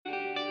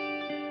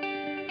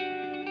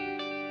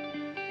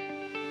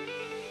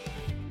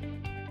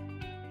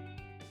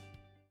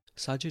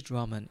Sajid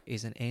Rahman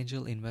is an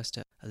angel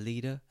investor, a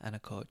leader, and a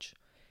coach.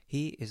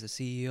 He is the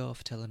CEO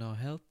of Telenor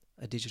Health,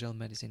 a digital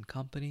medicine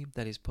company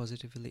that is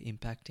positively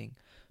impacting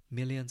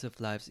millions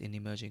of lives in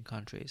emerging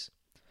countries.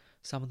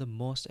 Some of the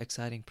most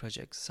exciting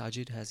projects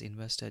Sajid has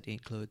invested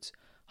includes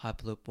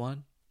Hyperloop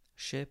One,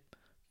 SHIP,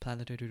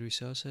 Planetary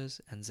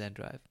Resources, and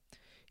ZenDrive.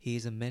 He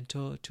is a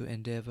mentor to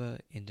Endeavour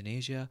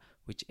Indonesia,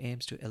 which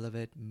aims to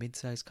elevate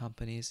mid-sized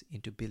companies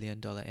into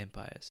billion-dollar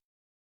empires.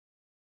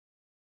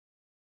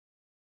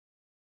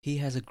 He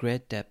has a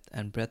great depth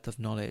and breadth of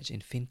knowledge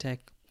in fintech,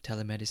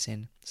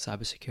 telemedicine,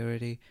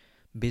 cybersecurity,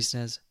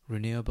 business,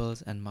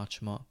 renewables, and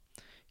much more.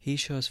 He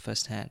shows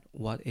firsthand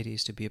what it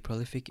is to be a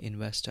prolific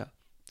investor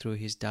through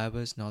his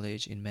diverse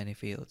knowledge in many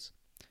fields.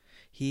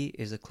 He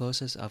is the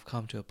closest I've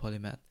come to a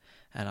polymath,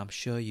 and I'm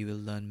sure you will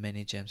learn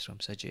many gems from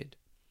Sajid.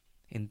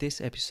 In this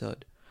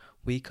episode,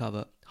 we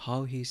cover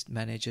how he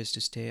manages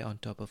to stay on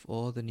top of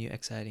all the new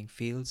exciting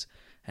fields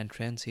and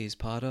trends he is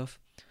part of,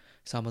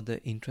 some of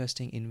the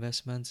interesting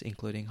investments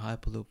including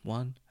Hyperloop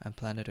One and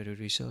Planetary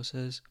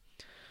Resources,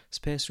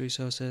 space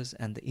resources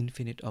and the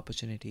infinite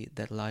opportunity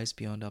that lies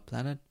beyond our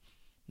planet,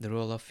 the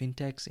role of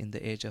fintechs in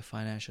the age of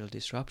financial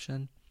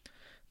disruption,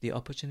 the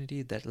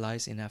opportunity that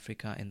lies in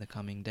Africa in the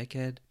coming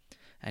decade,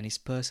 and his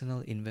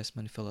personal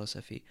investment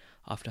philosophy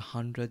after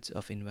hundreds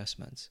of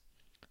investments.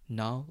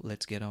 Now,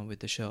 let's get on with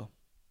the show.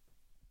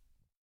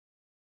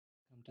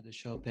 Welcome to the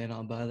show,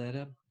 Pena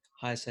Balera.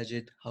 Hi,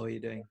 Sajid. How are you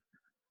doing?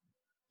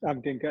 I'm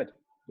doing good.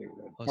 Doing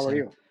good. How are Awesome.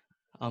 you?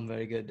 I'm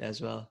very good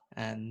as well.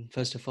 And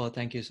first of all,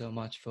 thank you so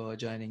much for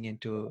joining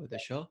into the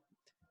show.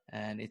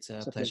 And it's a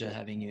It's a pleasure pleasure.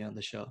 having you on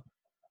the show.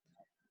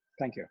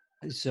 Thank you.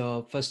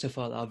 So, first of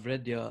all, I've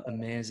read your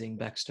amazing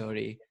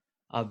backstory.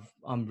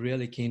 I'm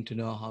really keen to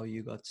know how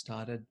you got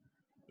started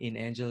in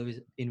angel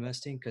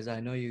investing because I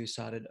know you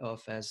started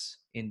off as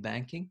in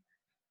banking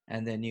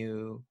and then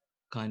you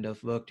kind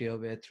of worked your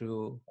way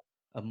through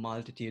a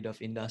multitude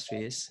of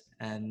industries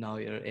and now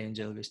you're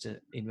angel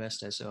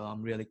investor. So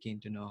I'm really keen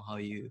to know how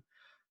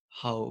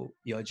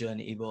your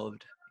journey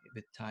evolved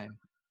with time.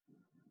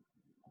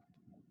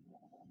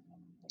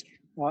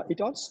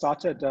 It all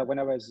started when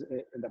I was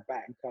in the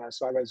bank.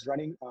 So I was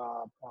running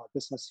a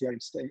business here in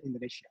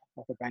Indonesia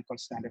of a bank called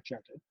Standard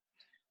Chartered.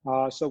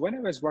 So when I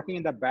was working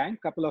in the bank,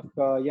 a couple of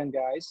young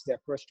guys, they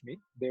approached me.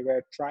 They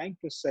were trying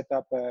to set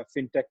up a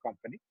fintech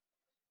company.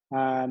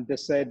 And they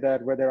said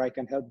that whether I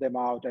can help them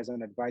out as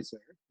an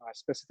advisor,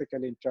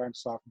 specifically in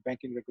terms of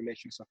banking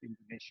regulations of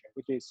Indonesia,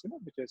 which is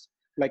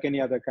like any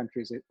other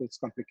countries, it's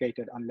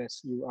complicated unless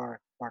you are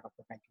part of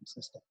the banking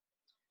system.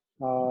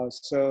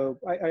 So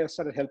I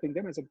started helping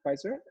them as an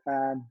advisor,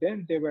 and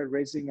then they were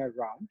raising a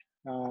round,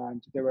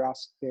 and they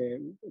asked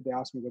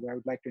me whether I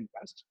would like to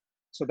invest.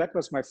 So that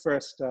was my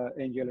first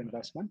angel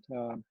investment.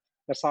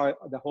 That's how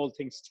the whole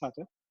thing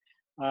started.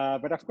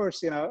 But of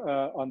course,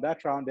 on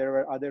that round, there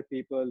were other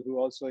people who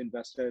also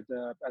invested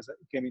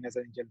came in as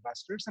angel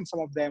investors, and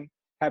some of them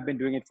have been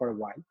doing it for a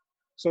while.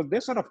 So they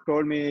sort of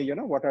told me,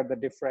 what are the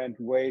different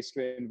ways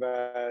to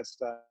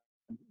invest,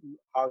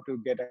 how to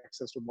get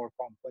access to more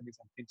companies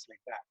and things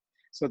like that.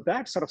 So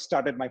that sort of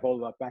started my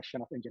whole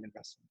passion of angel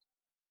investment.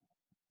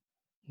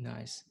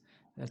 Nice.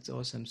 That's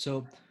awesome.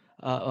 So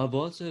I've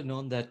also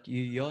known that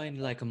you're in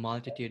like a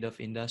multitude of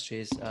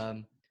industries,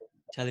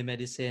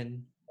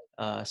 telemedicine,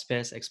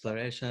 space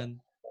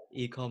exploration,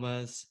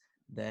 e-commerce,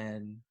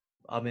 then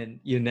I mean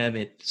you name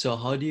it. So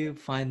how do you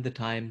find the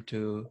time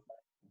to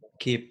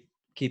keep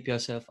keep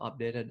yourself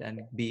updated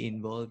and be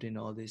involved in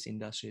all these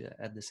industries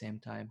at the same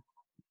time?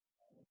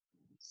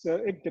 So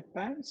it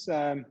depends.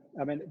 I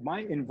mean, my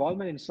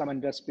involvement in some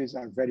industries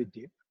are very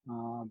deep.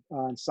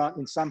 And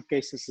in some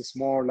cases, it's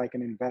more like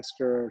an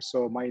investor.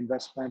 So my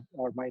investment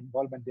or my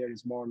involvement there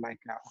is more like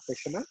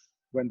occasional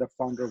when the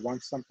founder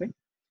wants something.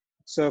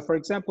 So, for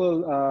example,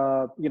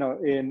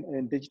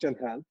 in digital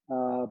health,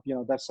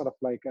 that's sort of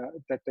like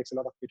that takes a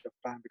lot of bit of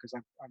time because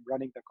I'm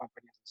running the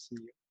company as a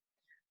CEO.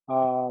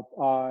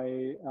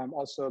 I am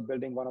also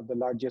building one of the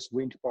largest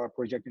wind power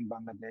project in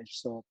Bangladesh,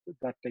 so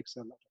that takes a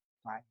lot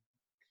of time.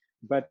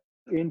 But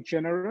in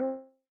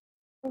general,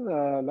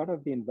 a lot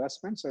of the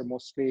investments are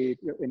mostly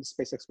in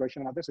space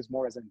exploration and others is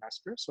more as an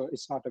investor. So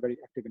it's not a very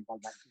active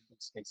involvement in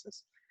those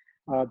cases.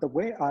 The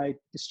way I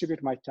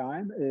distribute my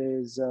time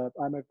is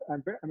I'm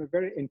a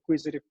very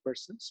inquisitive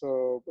person.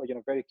 So,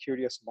 very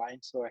curious mind.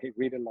 So I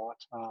read a lot.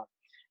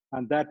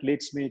 And that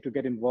leads me to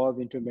get involved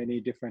into many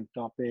different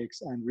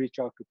topics and reach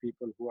out to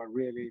people who are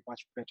really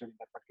much better in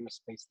that particular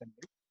space than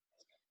me.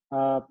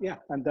 Yeah,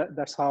 and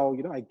that's how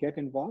I get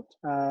involved.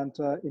 And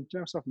in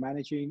terms of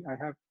managing,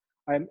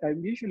 I'm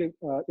usually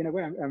in a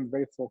way I'm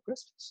very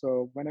focused.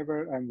 So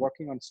whenever I'm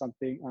working on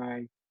something,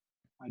 I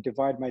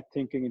divide my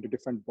thinking into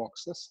different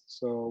boxes.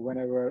 So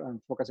whenever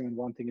I'm focusing on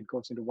one thing, it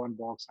goes into one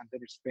box, and then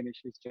it's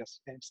finished. It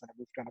just ends, and I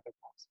move to another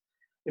box.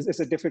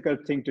 It's a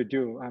difficult thing to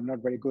do. I'm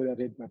not very good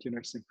at it, but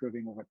it's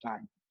improving over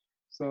time.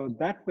 So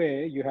that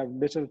way, you have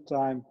little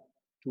time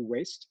to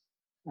waste.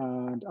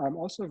 And I'm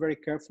also very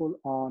careful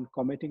on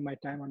committing my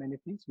time on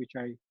anything which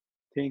I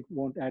think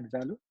won't add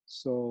value.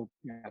 So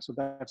yeah, so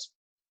that's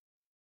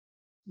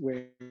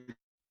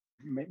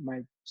my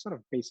sort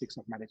of basics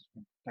of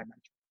management, time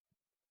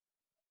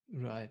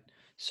management. Right.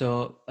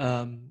 So,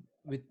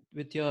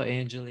 with your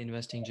angel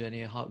investing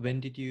journey, when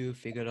did you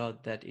figure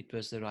out that it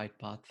was the right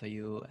path for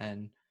you,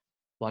 and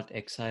what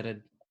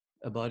excited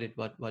about it?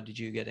 What did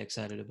you get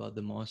excited about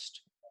the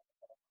most?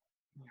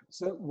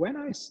 So when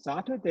I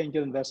started the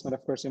angel investment,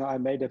 of course, I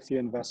made a few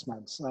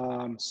investments.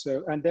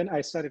 And then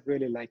I started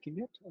really liking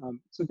it.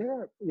 So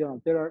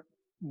there are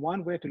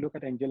one way to look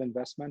at angel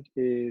investment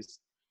is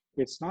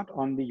it's not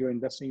only you're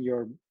investing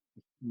your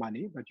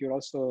money, but you're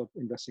also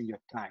investing your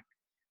time.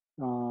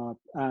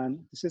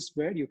 And this is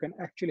where you can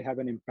actually have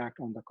an impact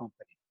on the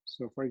company.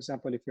 So, for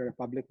example, if you're a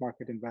public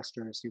market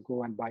investor, you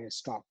go and buy a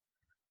stock,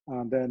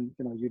 then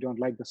you don't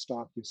like the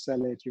stock, you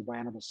sell it, you buy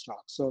another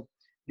stock. So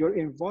your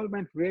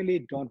involvement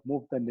really don't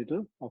move the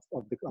needle of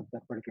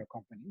that particular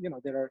company.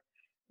 There are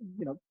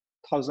you know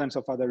thousands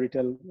of other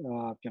retail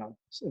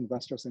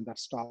investors in that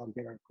stock.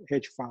 There are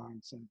hedge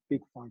funds and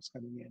big funds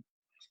coming in.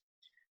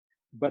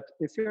 But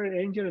if you're an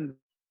angel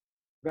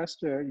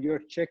investor, your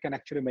check can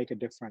actually make a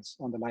difference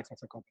on the life of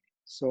a company.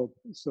 So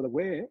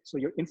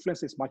your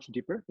influence is much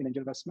deeper in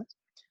angel investments.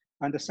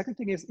 And the second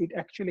thing is it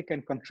actually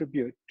can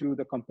contribute to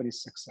the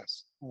company's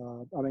success.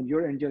 I mean,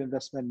 your angel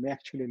investment may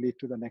actually lead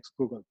to the next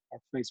Google or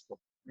Facebook,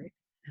 right?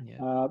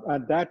 Yeah.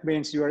 And that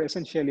means you are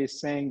essentially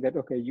saying that,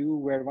 okay, you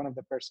were one of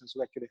the persons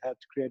who actually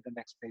helped create the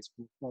next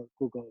Facebook or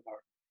Google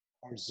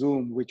or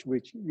Zoom, which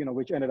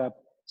ended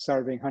up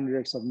serving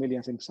hundreds of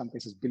millions, in some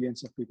cases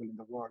billions of people in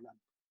the world,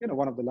 and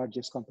one of the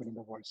largest company in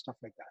the world, stuff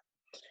like that.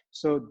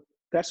 So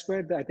that's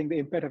where I think the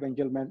impact of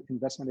angel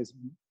investment is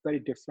very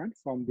different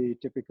from the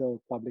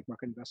typical public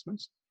market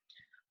investments.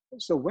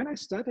 So when I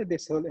started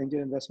this whole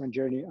angel investment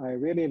journey, I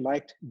really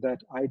liked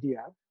that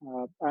idea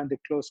and the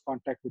close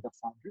contact with the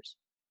founders.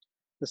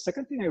 The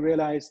second thing I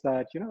realized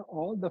that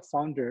all the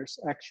founders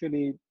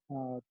actually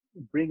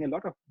bring a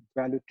lot of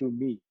value to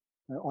me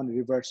on a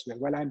reverse way.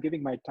 While I'm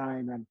giving my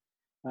time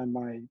and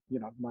my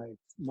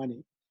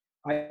money,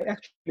 I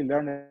actually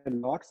learn a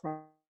lot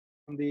from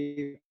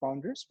the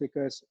founders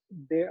because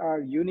they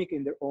are unique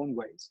in their own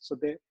ways. So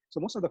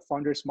most of the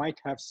founders might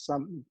have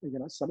some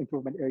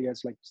improvement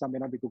areas, like some may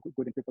not be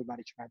good in people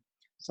management,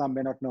 some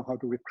may not know how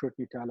to recruit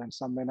new talent,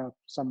 some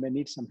may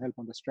need some help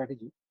on the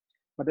strategy.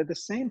 But at the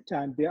same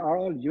time, they are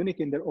all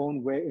unique in their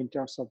own way in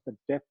terms of the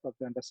depth of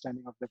the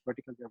understanding of the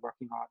vertical they're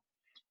working on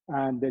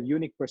and their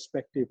unique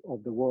perspective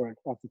of the world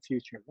of the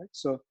future, right?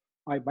 So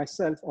I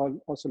myself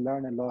also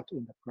learn a lot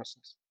in the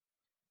process.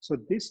 So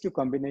these two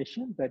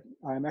combination that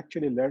I'm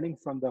actually learning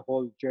from the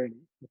whole journey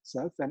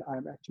itself and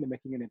I'm actually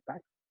making an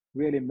impact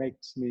really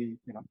makes me,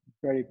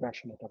 very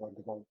passionate about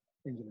the whole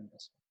angel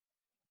investment.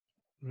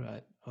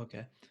 Right.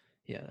 Okay.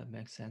 Yeah, that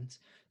makes sense.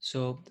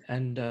 So,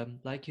 and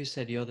like you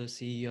said, you're the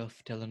CEO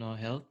of Telenor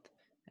Health,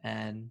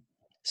 and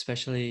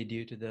especially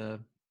due to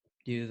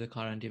the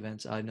current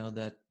events, I know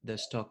that the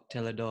stock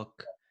Teladoc,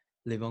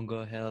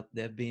 Livongo Health,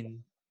 they've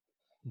been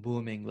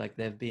booming. Like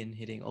they've been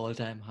hitting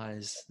all-time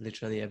highs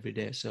literally every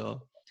day.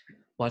 So,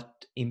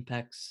 what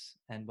impacts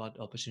and what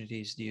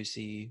opportunities do you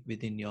see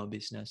within your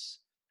business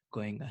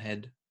going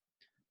ahead?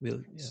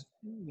 Will yeah.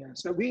 Yeah,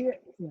 so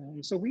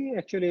we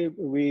actually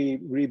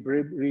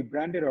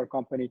rebranded our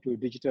company to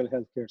Digital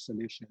Healthcare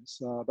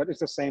Solutions, but it's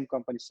the same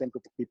company, same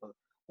group of people.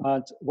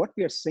 And what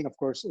we are seeing, of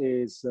course,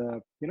 is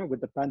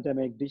with the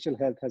pandemic, digital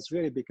health has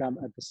really become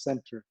at the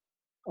center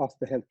of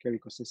the healthcare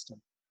ecosystem.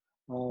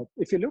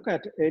 If you look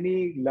at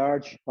any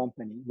large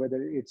company,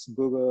 whether it's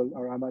Google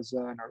or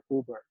Amazon or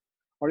Uber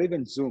or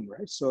even Zoom,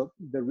 right? So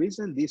the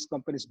reason these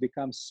companies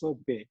become so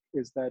big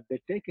is that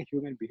they take a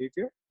human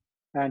behavior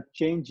and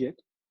change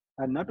it,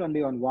 and not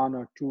only on one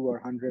or two or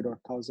 100 or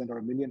 1,000 or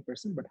a million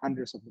person, but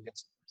hundreds of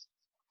millions of persons.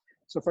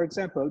 So for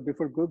example,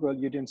 before Google,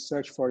 you didn't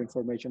search for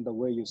information the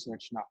way you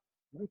search now.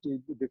 Right?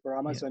 Before Yeah.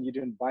 Amazon, you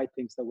didn't buy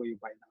things the way you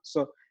buy now.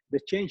 So they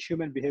change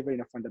human behavior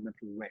in a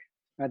fundamental way.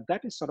 And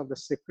that is sort of the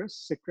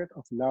secret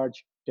of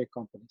large tech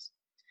companies.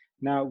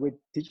 Now, with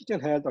digital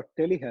health or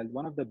telehealth,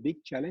 one of the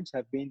big challenges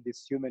have been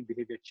these human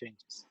behavior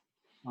changes.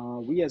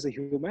 We as a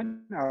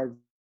human are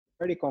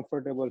very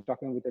comfortable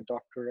talking with a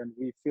doctor, and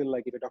we feel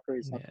like if a doctor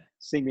is not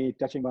seeing Yeah. me,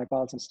 touching my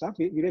pulse and stuff,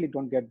 we really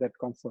don't get that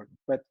comfort.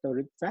 But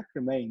the fact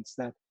remains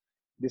that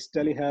this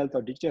telehealth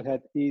or digital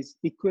health is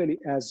equally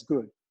as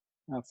good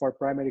for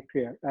primary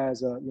care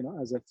as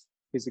a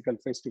physical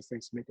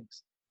face-to-face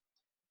meetings.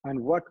 And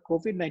what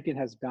COVID-19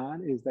 has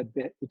done is that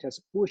it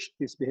has pushed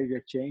this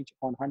behavior change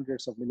on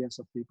hundreds of millions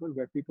of people,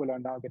 where people are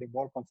now getting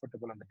more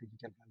comfortable on the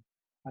digital health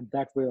and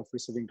that way of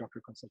receiving doctor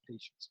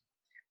consultations.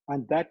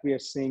 And that we are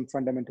seeing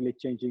fundamentally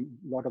changing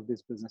a lot of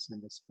this business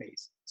in this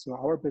space. So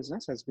our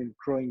business has been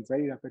growing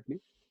very rapidly.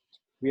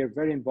 We are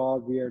very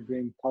involved. We are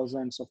doing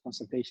thousands of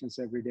consultations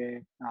every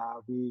day.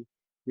 We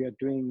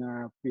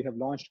have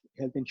launched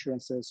health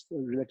insurances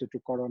related to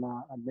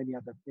corona and many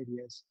other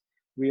areas.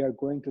 We are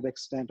going to the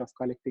extent of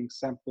collecting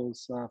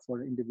samples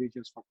for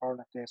individuals for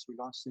corona tests. We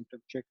launched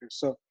symptom checkers.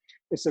 So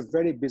it's a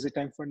very busy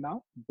time for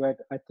now, but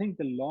I think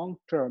the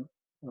long-term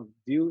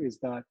view is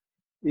that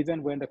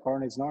even when the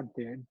corona is not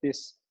there,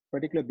 this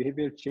particular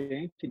behavioral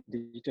change in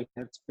digital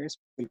health space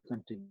will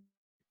continue.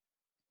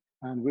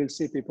 And we'll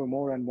see people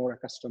more and more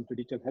accustomed to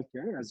digital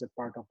healthcare as a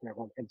part of their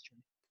whole health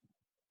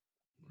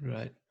journey.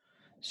 Right.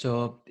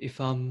 So if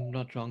I'm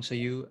not wrong, so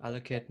you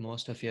allocate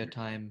most of your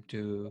time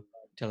to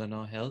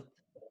Telenor Health,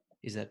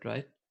 is that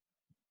right?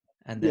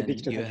 And Yeah, then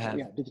digital you health. have,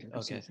 Yeah, digital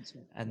health okay, solutions.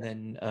 Yeah, and yeah,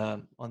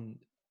 then on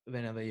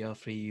whenever you're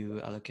free,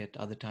 you allocate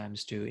other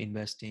times to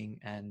investing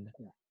and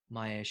yeah.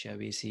 My Asia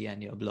VC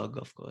and your blog,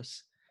 of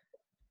course.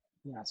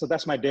 Yeah. So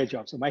that's my day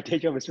job. So my day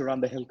job is to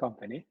run the health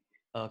company.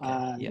 Okay,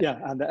 And yeah,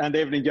 yeah, and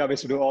the evening job is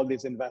to do all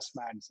these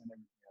investments and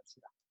everything else.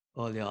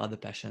 all your other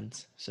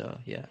passions. So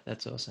yeah,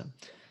 that's awesome.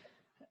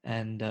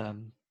 And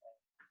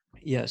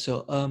yeah,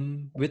 so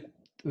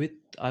with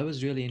I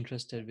was really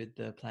interested with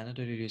the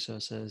planetary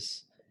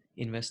resources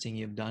investing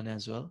you've done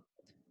as well.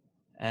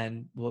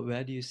 And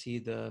where do you see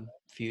the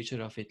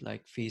future of it,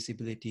 like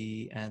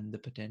feasibility and the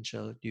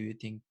potential? Do you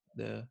think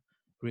the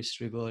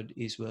risk reward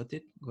is worth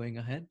it going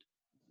ahead?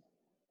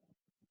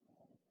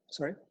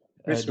 Sorry, Do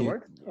risk you,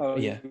 reward. Oh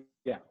yeah,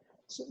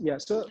 yeah.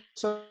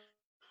 So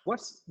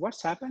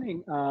what's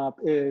happening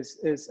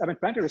is I mean,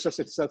 planetary resource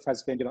itself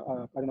has been, I don't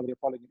know whether you're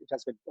following it. It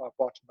has been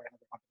bought by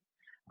another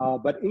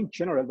company. But in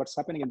general, what's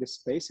happening in this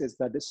space is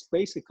that the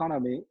space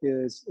economy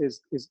is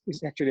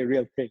actually a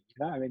real thing.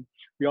 I mean,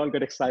 we all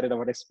get excited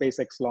about a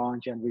SpaceX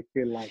launch, and we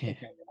feel like, yeah,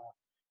 okay,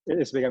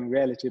 it's becoming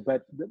reality.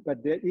 But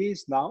there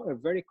is now a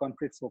very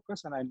concrete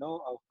focus, and I know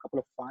a couple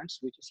of funds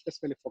which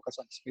specifically focus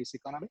on space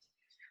economy.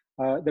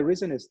 The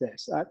reason is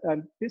this,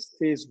 and this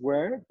is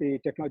where the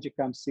technology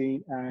comes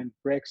in and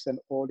breaks an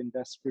old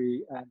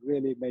industry and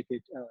really make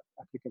it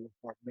applicable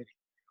for many.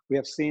 We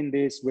have seen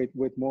this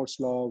with Moore's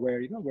law,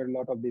 where where a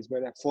lot of these,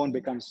 where a phone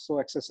becomes so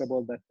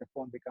accessible that the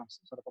phone becomes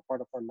sort of a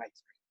part of our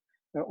lives.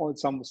 Or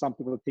some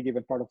people think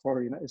even part of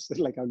our, it's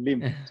like a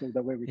limb. So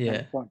the way we carry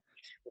yeah, a phone,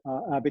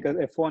 because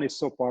a phone is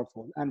so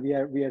powerful, and we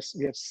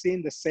have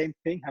seen the same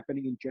thing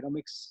happening in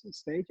genomics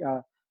stage.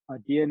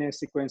 DNA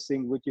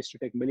sequencing, which used to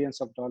take millions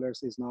of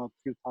dollars, is now a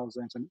few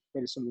thousands, and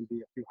very soon will be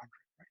a few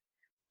hundred.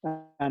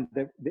 Right? And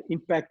the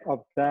impact of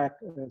that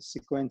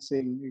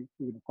sequencing,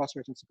 cost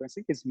reduction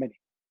sequencing, is many,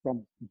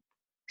 from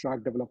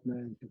drug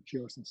development to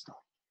cures and stuff.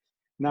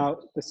 Now,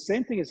 the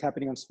same thing is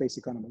happening on space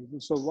economy.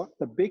 So what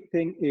the big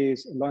thing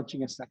is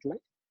launching a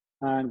satellite.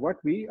 And what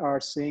we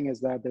are seeing is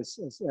that this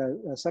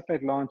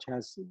satellite launch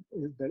has,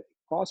 the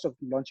cost of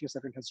launching a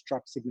satellite has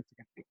dropped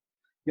significantly.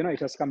 It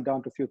has come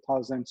down to a few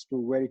thousands to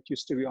where it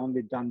used to be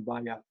only done by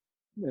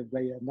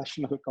a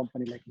national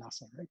company like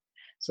NASA, right?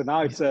 So now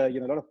yeah, it's a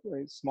lot of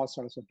small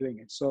startups are doing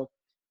it. So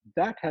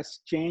that has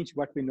changed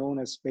what we know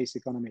as space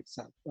economy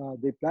itself.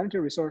 The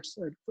planetary resource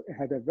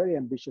had a very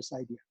ambitious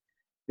idea.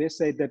 They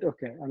said that,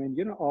 okay, I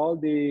mean, all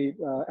the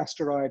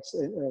asteroids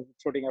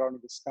floating around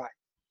in the sky.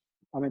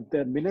 I mean,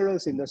 the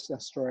minerals in those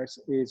asteroids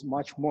is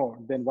much more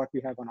than what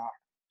we have on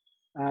Earth.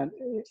 And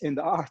in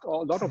the Earth, a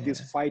lot of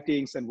these yeah,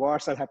 fightings and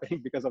wars are happening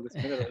because of these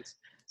minerals.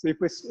 So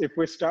if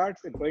we start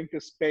going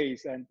to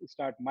space and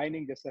start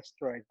mining this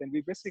asteroid, then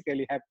we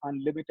basically have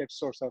unlimited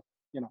source of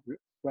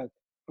wealth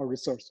or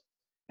resource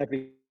that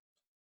we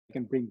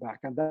can bring back.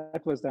 And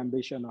that was the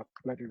ambition of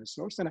planetary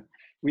resource. And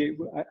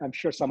I'm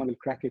sure someone will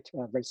crack it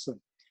very soon.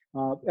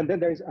 And then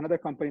there is another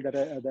company that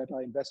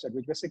I invested,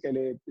 which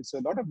basically, so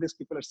a lot of these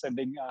people are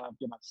sending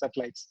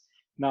satellites.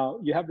 Now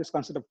you have this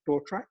concept of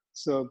tow track.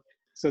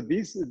 So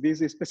these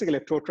is basically a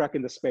tow track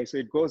in the space. So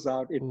it goes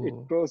out, it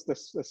oh, tows the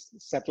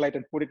satellite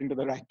and put it into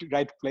the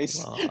right place,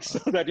 so wow,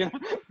 that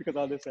because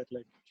all the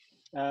satellite.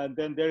 And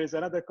then there is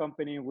another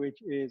company which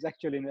is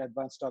actually in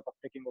advanced talk of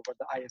taking over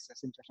the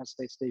ISS, International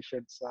Space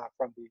Stations,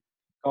 from the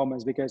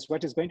governments. Because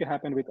what is going to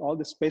happen with all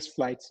the space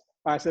flights,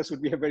 ISS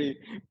would be a very,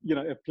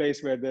 a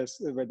place where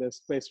the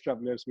space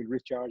travelers will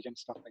recharge and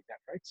stuff like that,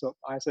 right? So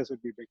ISS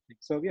would be a big thing.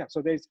 So yeah,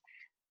 so there's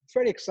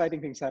very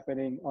exciting things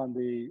happening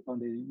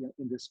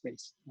in this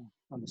space,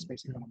 on the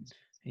space mm, economy.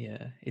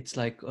 yeah, it's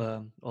like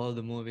all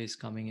the movies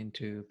coming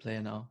into play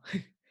now.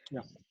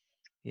 Yeah,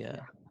 Yeah, yeah.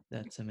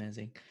 that's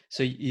amazing.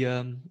 So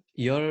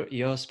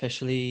you're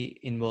especially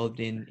involved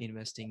in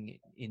investing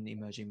in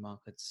emerging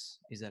markets,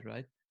 is that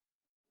right?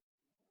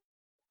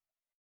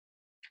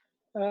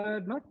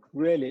 Not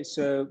really.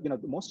 So,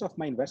 most of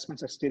my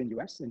investments are still in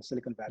US, in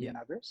Silicon Valley Yeah. and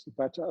others.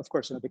 But of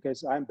course,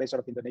 because I'm based out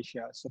of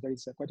Indonesia, so there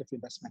is quite a few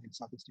investment in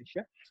Southeast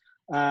Asia.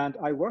 And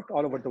I worked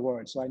all over the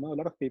world. So I know a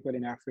lot of people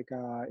in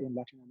Africa, in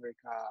Latin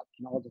America,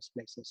 in all those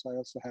places. So I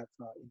also have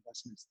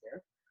investments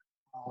there.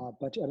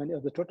 But I mean,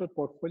 of the total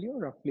portfolio,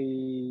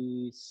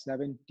 roughly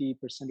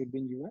 70% would be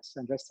in US,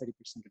 and rest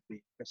 30% would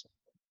be rest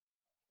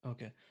of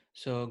Okay.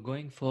 So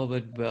going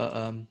forward, well,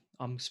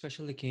 I'm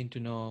especially keen to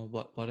know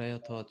what are your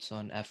thoughts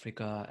on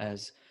Africa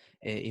as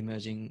a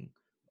emerging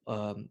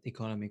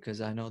economy,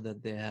 because I know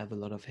that they have a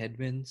lot of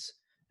headwinds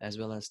as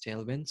well as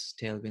tailwinds,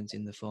 tailwinds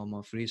in the form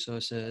of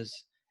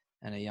resources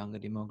and a younger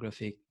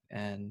demographic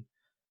and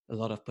a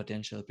lot of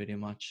potential pretty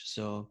much.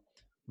 So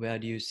where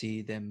do you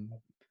see them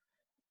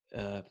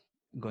uh,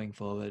 going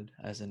forward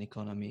as an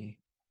economy?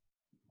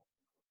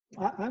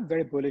 I'm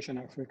very bullish on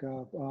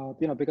Africa,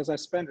 because I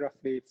spent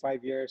roughly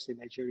 5 years in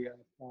Nigeria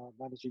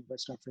managing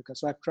West Africa.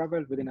 So I've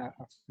traveled within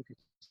Africa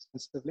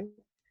extensively.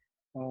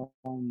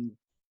 Um,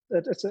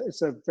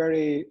 it's a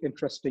very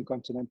interesting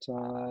continent.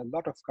 A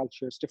lot of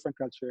cultures, different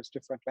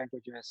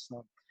languages,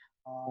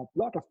 a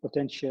lot of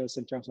potentials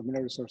in terms of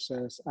mineral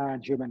resources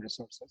and human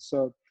resources.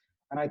 So,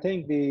 and I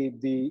think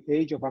the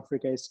age of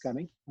Africa is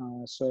coming.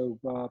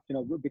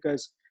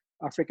 Because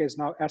Africa is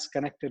now as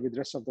connected with the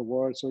rest of the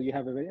world. So you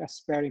have a very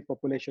aspiring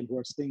population who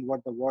are seeing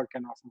what the world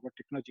can offer, what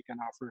technology can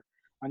offer.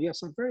 And you have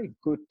some very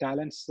good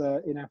talents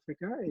in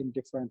Africa,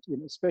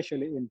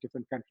 especially in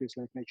different countries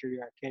like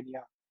Nigeria,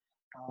 Kenya,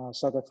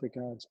 South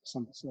Africa,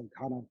 some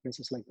Ghana,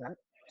 places like that.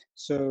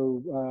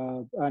 So,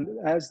 and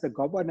as the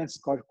governance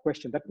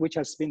question, that which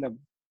has been the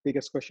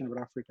biggest question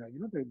about Africa,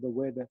 the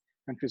way the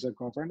countries are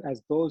governed,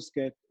 as those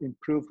get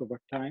improved over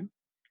time,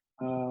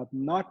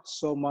 not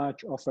so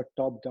much of a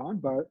top down,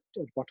 but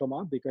bottom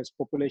up, because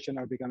population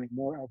are becoming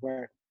more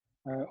aware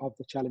of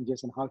the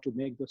challenges and how to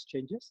make those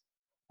changes.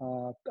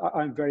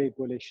 I'm very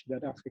bullish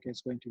that Africa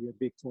is going to be a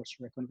big force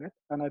to reckon with.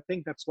 And I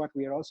think that's what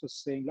we are also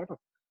seeing. A lot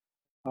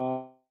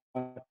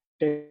of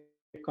tech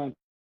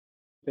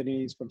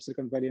companies from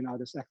Silicon Valley and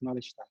others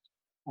acknowledge that.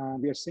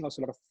 And we are seeing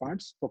also a lot of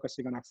funds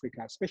focusing on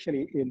Africa,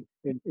 especially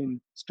in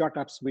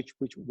startups which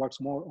works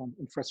more on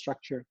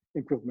infrastructure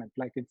improvement,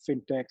 like in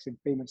fintechs, in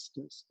payments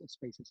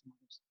spaces and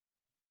others.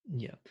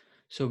 Yeah.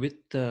 So with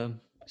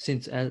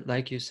since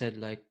like you said,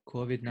 like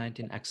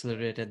COVID-19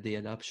 accelerated the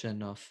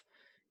adoption of,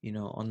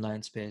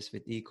 online space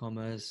with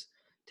e-commerce,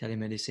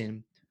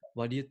 telemedicine.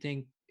 What do you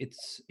think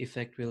its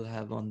effect will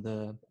have on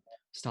the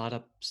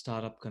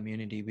startup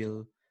community?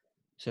 Will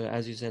So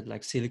as you said,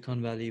 like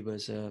Silicon Valley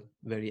was a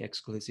very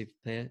exclusive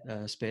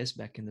space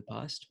back in the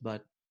past,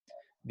 but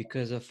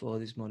because of all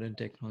this modern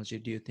technology,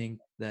 do you think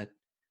that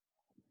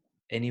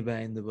anywhere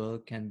in the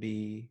world can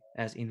be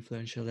as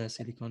influential as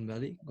Silicon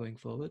Valley going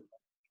forward?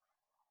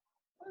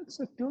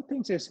 So two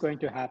things is going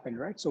to happen,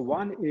 right? So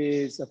one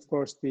is, of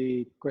course,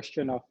 the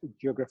question of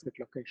geographic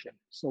location.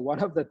 So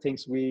one of the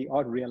things we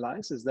all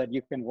realize is that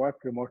you can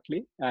work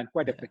remotely and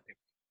quite Yeah. effectively,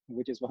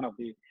 which is one of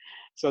the.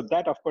 So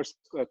that, of course,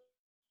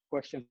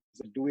 questions is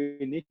that do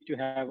we need to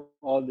have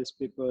all these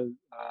people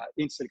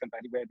in Silicon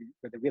Valley where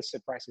the real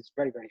estate price is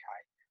very, very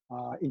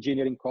high?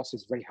 Engineering cost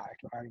is very high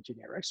to hire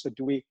engineer, right? So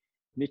do we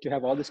need to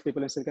have all these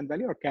people in Silicon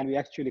Valley, or can we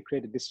actually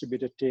create a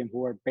distributed team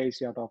who are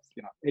based out of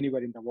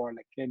anywhere in the world,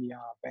 like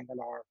Kenya,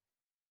 Bangalore,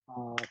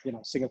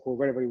 Singapore,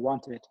 wherever we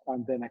want it,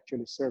 and then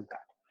actually serve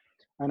that.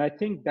 And I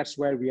think that's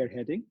where we are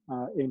heading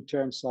in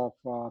terms of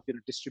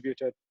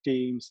distributed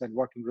teams and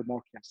working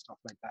remotely and stuff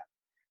like that.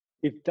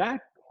 If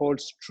that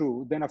holds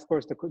true, then of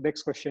course the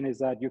next question is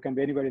that you can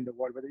be anywhere in the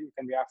world, whether you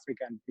can be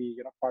Africa and be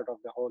part of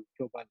the whole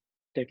global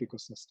tech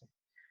ecosystem.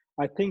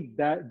 I think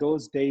that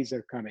those days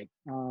are coming.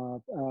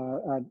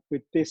 And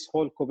with this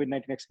whole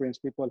COVID-19 experience,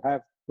 people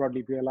have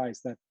broadly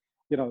realized that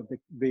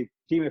the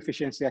team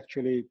efficiency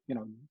actually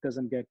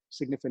doesn't get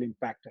significantly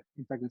impacted.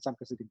 In fact, in some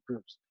cases, it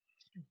improves.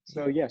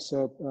 So Yeah.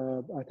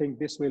 yeah, I think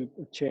this will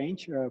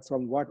change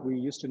from what we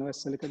used to know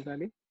as Silicon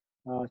Valley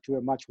to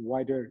a much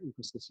wider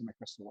ecosystem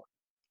across the world.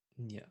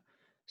 Yeah.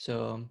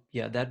 So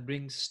yeah, that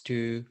brings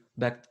to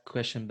back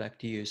question back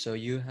to you. So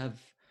you have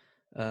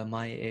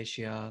My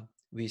Asia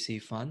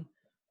VC fund.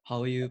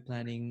 How are you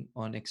planning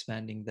on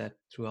expanding that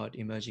throughout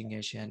emerging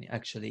Asia and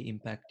actually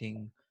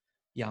impacting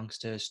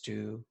youngsters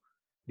to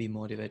be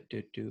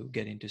motivated to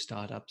get into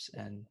startups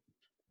and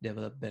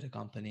develop better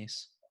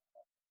companies?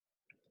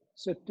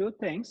 So two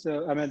things.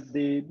 So I mean,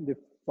 the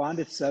fund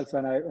itself,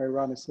 and I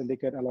run a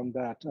syndicate along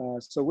that.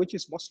 So which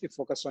is mostly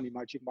focused on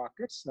emerging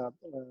markets.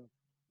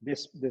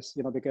 This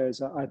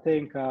because I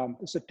think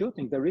so. Two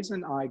things. The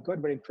reason I got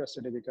very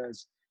interested is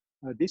because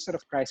these sort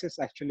of crises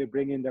actually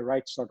bring in the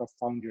right sort of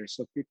founders.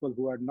 So people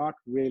who are not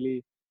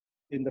really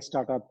in the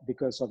startup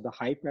because of the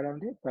hype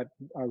around it, but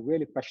are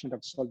really passionate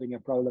of solving a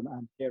problem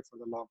and care for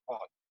the long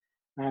haul.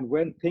 And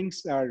when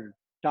things are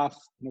tough,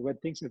 when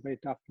things are very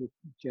tough to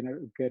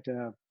get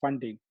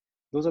funding,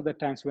 those are the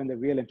times when the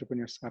real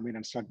entrepreneurs come in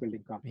and start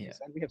building Yeah. companies.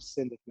 And we have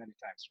seen that many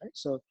times, right?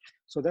 So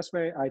that's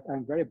why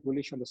I'm very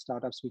bullish on the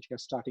startups which are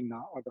starting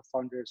now, or the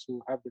founders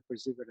who have the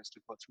perseverance to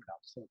go through now.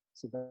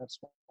 So that's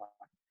why.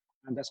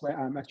 And that's why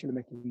I'm actually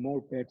making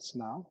more bets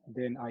now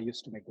than I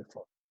used to make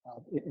before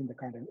in the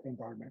kind of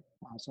environment.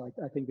 So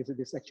I think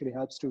this actually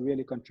helps to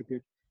really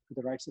contribute to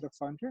the right set of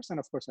funders, and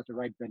of course at the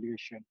right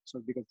valuation.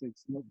 So because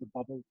it's not the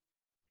bubble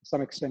to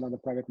some extent on the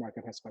private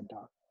market has come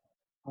down.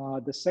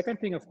 The second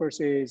thing, of course,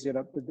 is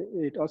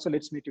it also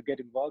leads me to get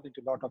involved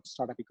into a lot of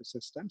startup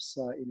ecosystems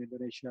in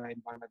Indonesia,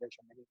 in Bangladesh,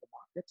 and many other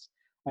markets,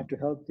 and to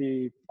help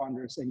the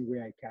founders any way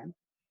I can.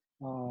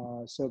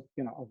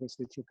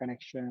 Obviously through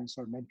connections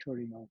or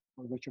mentoring or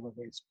whichever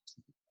way is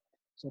possible.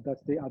 So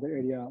that's the other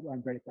area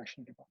I'm very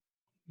passionate about.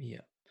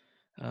 Yeah.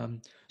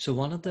 So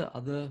one of the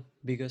other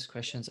biggest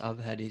questions I've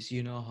had is,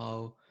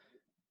 how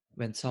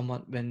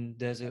when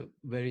there's a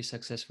very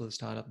successful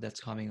startup that's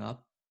coming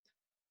up,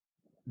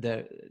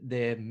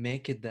 they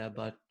make it there,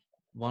 but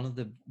one of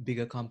the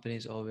bigger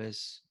companies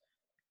always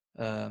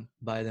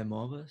buy them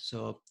over.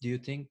 So do you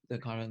think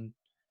the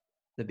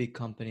big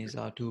companies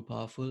are too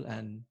powerful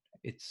and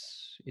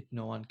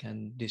no one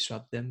can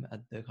disrupt them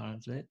at the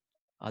current rate?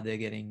 Are they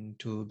getting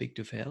too big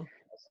to fail?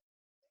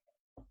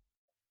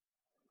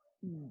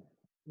 Mm.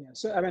 Yeah,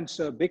 so I mean,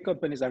 so big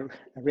companies are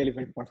really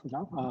very powerful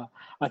now.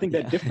 I think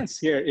the Yeah. difference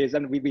here is,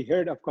 and we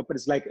heard of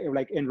companies like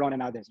Enron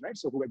and others, right?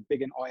 So who were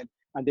big in oil,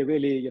 and they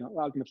really,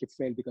 ultimately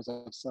failed because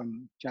of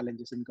some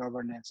challenges in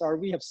governance. Or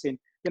we have seen,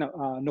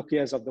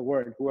 Nokia's of the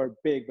world who are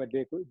big, but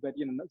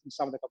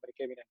some of the company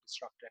came in and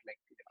disrupted, like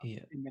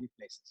Yeah. in many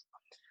places.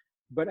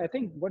 But I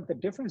think what the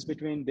difference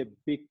between the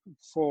big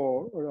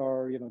four,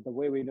 or the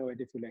way we know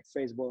it, if you like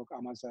Facebook,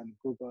 Amazon,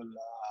 Google,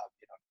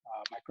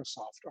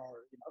 Microsoft,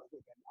 or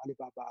even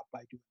Alibaba,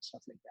 Baidu, and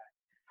stuff like that.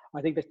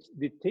 I think that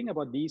the thing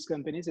about these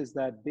companies is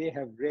that they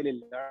have really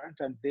learned,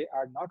 and they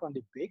are not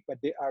only big, but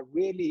they are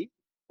really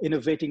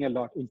innovating a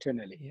lot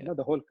internally. Yeah.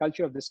 The whole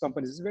culture of these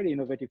companies is very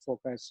innovative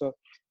focused. So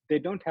they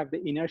don't have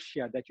the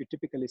inertia that you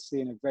typically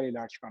see in a very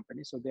large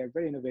company. So they are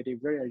very innovative,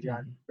 very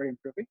agile, Mhm. very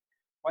improving.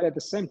 While at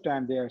the same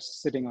time, they are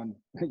sitting on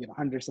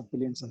hundreds of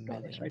billions of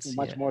dollars, right? Millions.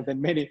 Much Yeah. more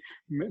than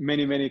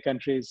many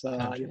countries,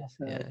 Countries.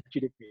 Yeah.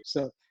 GDP.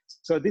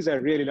 So these are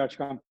really large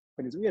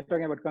companies. We are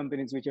talking about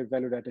companies which are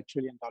valued at $1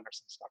 trillion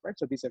and stuff, right?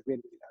 So these are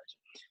really, really large.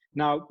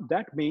 Now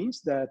that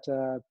means that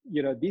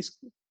these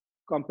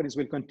companies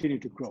will continue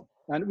to grow,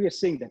 and we are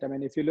seeing that. I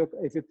mean, if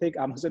you think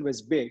Amazon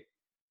was big,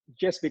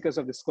 just because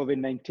of this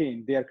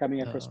COVID-19, they are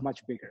coming across Oh,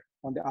 much bigger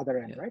on the other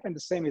end, yeah. right? And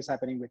the same is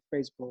happening with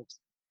Facebook,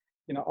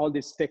 all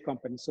these tech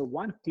companies. So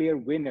one clear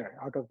winner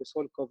out of this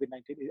whole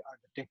COVID-19 are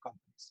the tech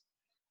companies,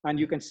 and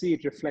you Yeah. can see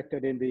it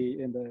reflected in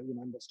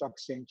the stock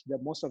exchange.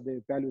 That most of the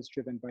value is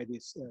driven by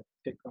these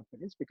tech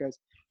companies, because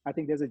I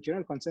think there's a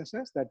general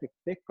consensus that the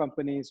tech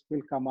companies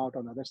will come out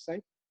on the other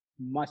side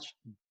much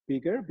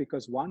bigger,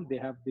 because one, they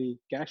have the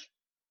cash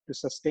to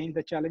sustain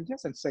the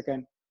challenges, and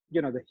second,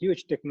 the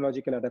huge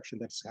technological adoption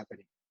that's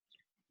happening.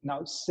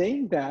 Now,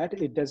 saying that,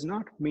 it does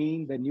not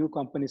mean the new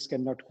companies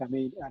cannot come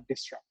in and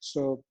disrupt.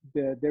 So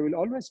there will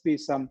always be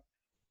some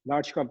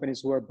large companies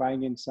who are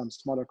buying in some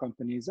smaller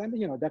companies, and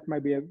that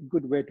might be a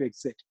good way to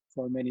exit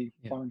for many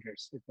Yeah.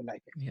 founders if they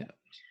like it. Yeah.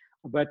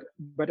 But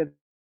at the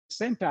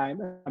same time,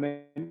 I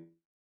mean,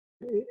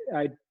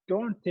 I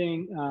don't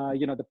think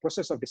the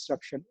process of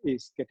disruption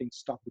is getting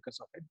stopped because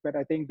of it. But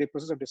I think the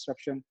process of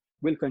disruption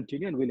will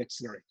continue and will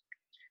accelerate.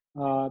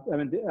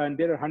 And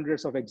there are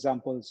hundreds of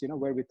examples,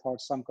 where we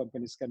thought some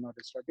companies cannot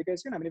destroy,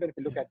 because I mean, even if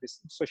you look Yeah. at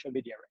this social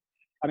media, right?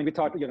 I mean, we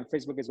thought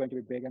Facebook is going to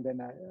be big, and then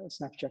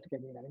Snapchat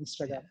came in, and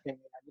Instagram Yeah. came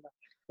in, and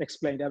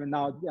explained. I mean,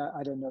 now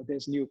I don't know.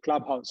 There's new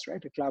Clubhouse,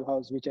 right? A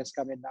Clubhouse which has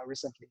come in now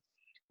recently.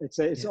 It's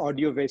Yeah.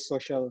 audio based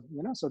social,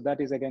 so that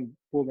is again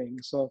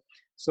booming. So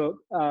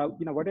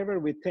whatever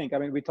we think, I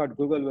mean, we thought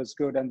Google was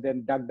good, and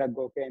then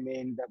DuckDuckGo came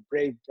in, the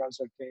Brave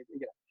browser came,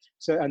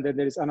 so, and then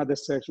there is another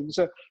search.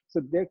 So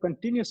there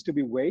continues to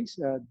be ways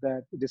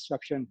that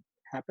disruption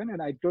happen,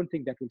 and I don't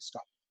think that will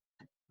stop.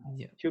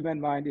 Yeah. Human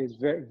mind is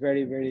very,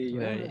 very, very,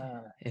 Very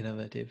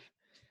innovative.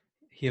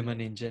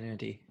 Human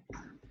ingenuity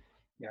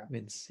yeah.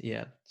 wins.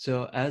 Yeah.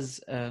 So as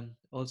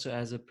also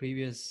as a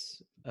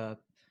previous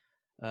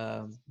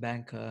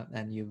banker,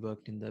 and you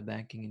worked in the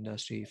banking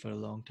industry for a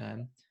long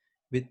time,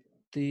 with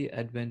the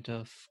advent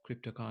of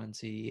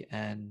cryptocurrency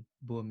and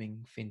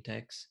booming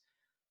fintechs,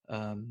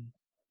 um,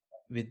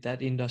 with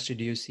that industry,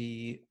 do you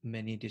see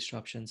many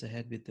disruptions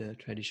ahead with the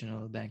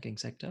traditional banking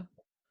sector?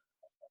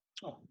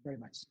 Oh, very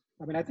much.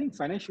 I mean, I think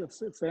financial.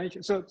 So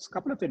a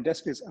couple of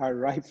industries are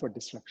ripe for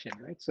disruption,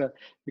 right? So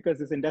because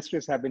these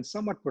industries have been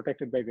somewhat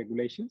protected by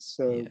regulations,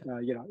 so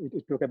Yeah.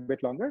 it took a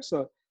bit longer.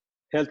 So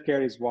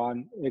healthcare is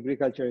one,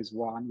 agriculture is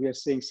one. We are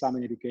seeing some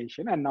in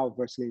education, and now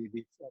obviously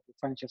the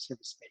financial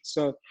service space.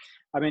 So,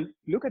 I mean,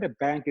 look at a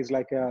bank is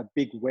like a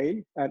big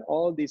whale, and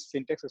all these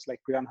fintechs is like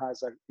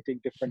piranhas are eating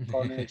different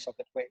corners of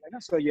that whale.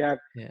 So Yeah.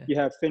 you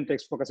have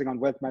fintechs focusing on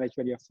wealth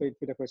management, you have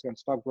fintech focusing on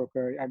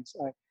stockbroker, and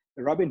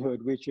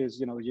Robinhood, which is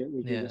which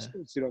is Yeah. just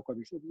zero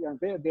commission. Yeah,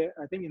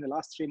 I think in the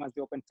last 3 months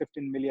they opened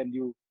 15 million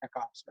new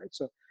accounts, right?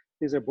 So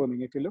these are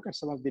booming. If you look at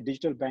some of the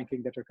digital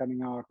banking that are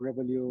coming out,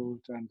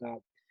 Revolut and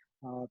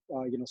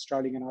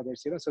Starling and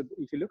others, so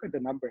if you look at the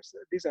numbers,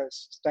 these are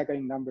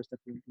staggering numbers that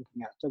we're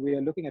looking at. So we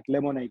are looking at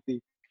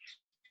Lemonade,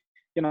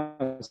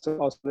 so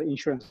also the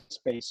insurance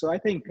space. So I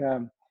think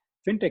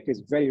fintech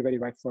is very, very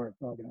ripe for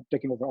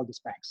taking over all these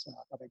banks.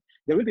 I think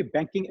there will be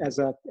banking as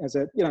a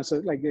so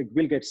like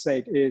Bill Gates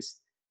said,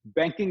 is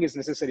banking is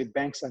necessary,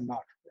 banks are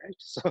not,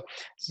 right?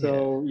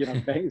 Yeah.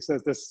 Banks, so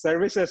the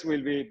services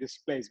will be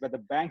displaced, but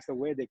the banks, the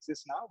way they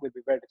exist now, will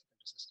be very difficult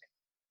to sustain.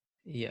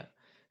 Yeah.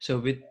 So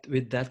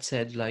with that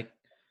said, like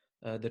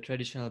the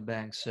traditional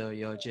banks, so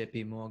your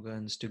JP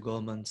Morgans to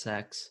Goldman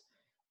Sachs,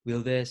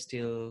 will they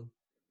still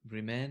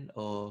remain,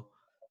 or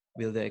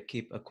will they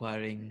keep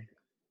acquiring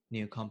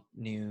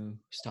new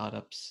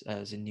startups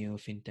as in new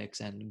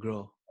fintechs and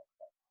grow?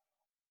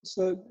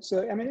 So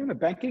I mean,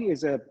 banking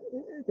is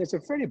there's a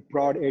very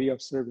broad area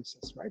of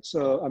services, right?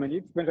 So I mean,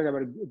 if we're talking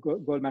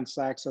about Goldman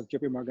Sachs or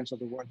JP Morgan's of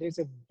the world, there's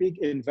a big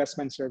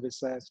investment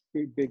services,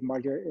 big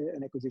merger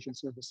and acquisition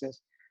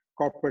services,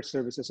 corporate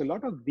services. A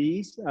lot of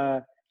these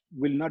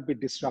will not be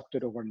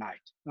disrupted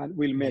overnight, and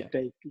may Yeah.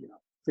 take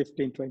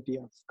 15, 20,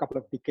 a couple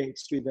of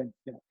decades to even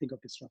think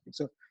of disrupting.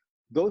 So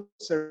those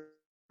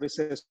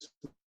services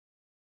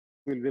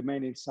will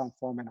remain in some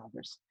form and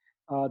others.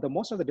 The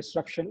most of the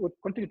disruption would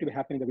continue to be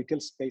happening in the retail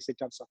space in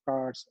terms of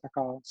cards,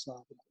 accounts,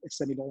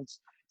 SME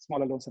loans,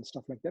 smaller loans, and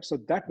stuff like that. So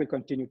that will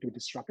continue to be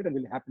disrupted and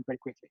will happen very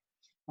quickly.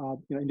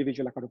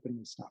 Individual account opening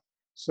and stuff.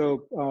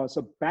 So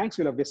banks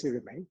will obviously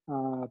remain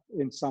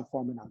in some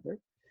form and other.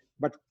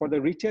 But for the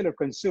retail or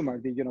consumer,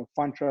 the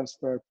fund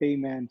transfer,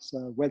 payments,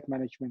 wealth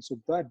management, so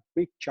that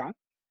big chunk,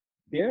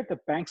 there the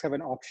banks have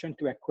an option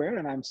to acquire,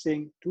 and I'm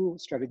seeing two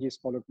strategies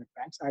followed by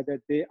banks.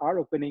 Either they are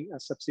opening a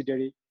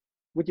subsidiary,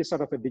 which is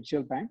sort of a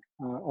digital bank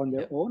on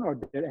their Yeah. own, or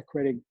they're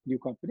acquiring new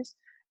companies.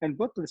 And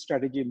both of the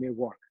strategy may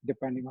work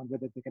depending on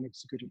whether they can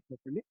execute it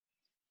properly.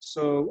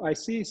 So I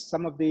see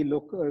some of the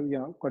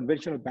local,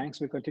 conventional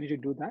banks will continue to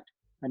do that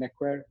and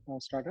acquire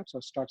startups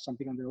or start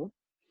something on their own.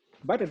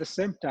 But at the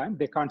same time,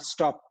 they can't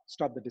stop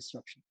the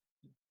disruption.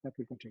 That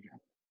will continue to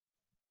happen.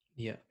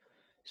 Yeah.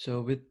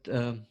 So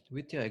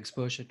with your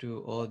exposure to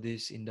all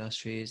these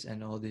industries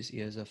and all these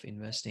years of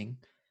investing,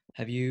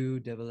 have you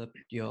developed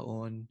your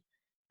own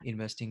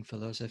investing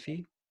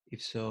philosophy?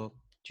 If so,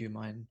 do you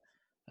mind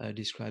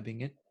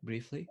describing it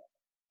briefly?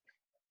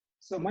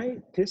 So my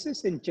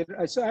thesis in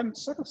general, so I'm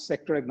sort of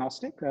sector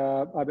agnostic.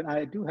 I mean,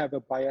 I do have a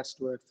bias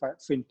toward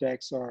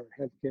fintechs or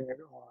healthcare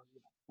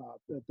or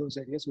those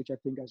areas, which I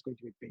think is going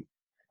to be big.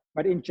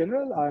 But in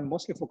general, I'm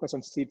mostly focused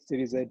on seed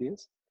series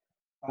ideas.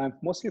 I'm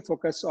mostly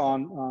focused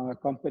on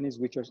companies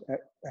which are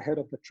ahead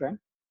of the trend.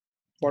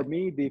 For Yeah.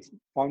 me, the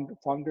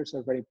founders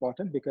are very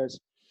important because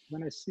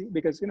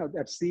because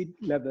at seed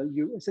level,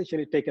 you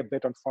essentially take a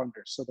bet on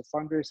founders. So the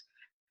founders,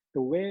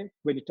 the way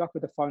when you talk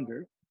with the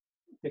founder,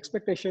 the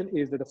expectation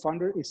is that the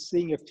founder is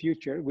seeing a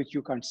future which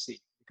you can't see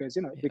because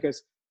Yeah.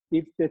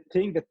 if they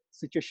think that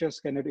situations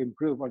cannot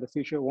improve or the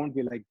future won't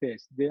be like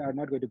this, they are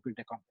not going to build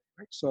a company,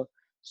 right? So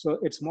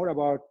it's more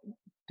about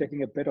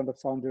taking a bet on the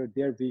founder,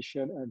 their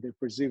vision and their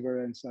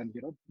perseverance and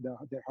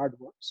their hard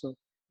work. So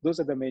those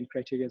are the main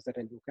criteria that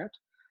I look at.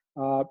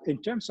 In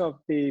terms of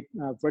the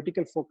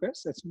vertical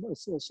focus, it's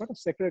sort of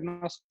sector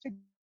agnostic,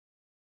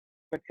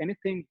 but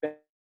anything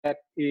that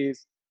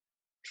is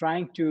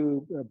trying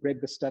to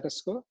break the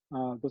status quo,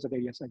 those are the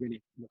areas I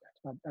really look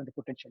at, and the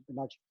potential, the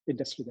large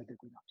industry that they're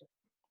going after.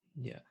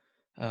 Yeah.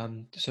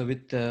 So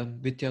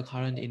with your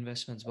current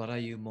investments, what are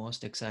you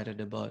most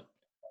excited about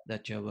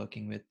that you're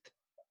working with?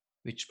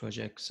 Which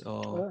projects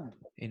or Uh,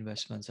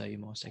 investments are you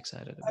most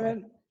excited I about?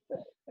 mean,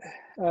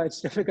 it's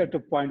difficult to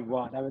point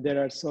one. I mean, there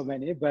are so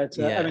many, but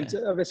I mean,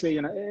 Yeah. obviously,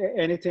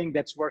 anything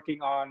that's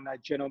working on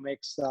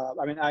genomics.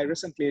 I mean, I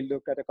recently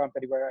looked at a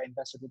company where I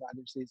invested with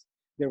others.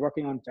 They're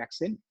working on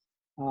vaccine,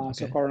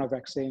 so Okay. corona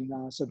vaccine.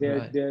 So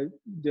Right.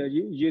 they're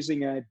using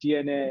a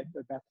DNA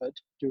method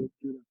to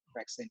do the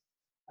vaccine,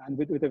 and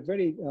with a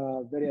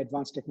very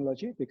advanced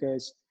technology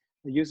because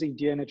using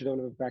DNA to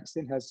develop a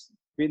vaccine has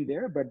been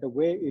there, but the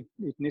way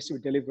it needs to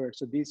be delivered.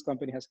 So this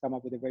company has come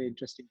up with a very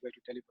interesting way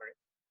to deliver it.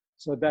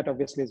 So that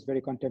obviously is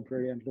very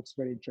contemporary and looks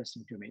very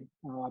interesting to me.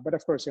 But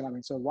of course, I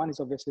mean, so one is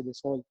obviously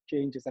this whole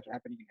changes that are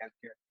happening in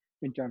healthcare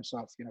in terms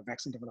of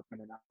vaccine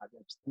development and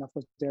others. And of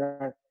course, there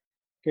are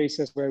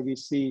cases where we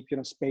see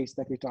space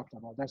that we talked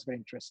about. That's very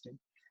interesting.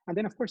 And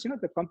then of course,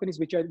 the companies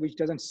which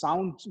doesn't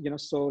sound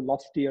so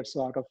lofty or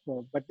sort of,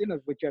 but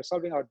which are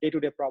solving our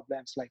day-to-day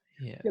problems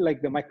Yeah.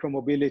 like the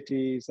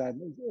micromobilities and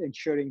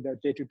ensuring the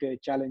day-to-day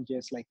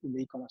challenges like in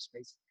the e-commerce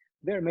space.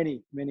 There are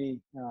many,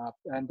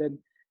 and then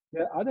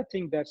the other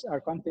thing that are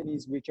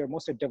companies which are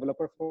mostly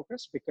developer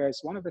focused, because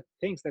one of the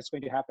things that's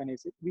going to happen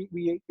is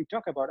we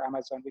talk about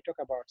Amazon, we talk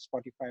about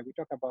Spotify, we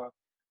talk about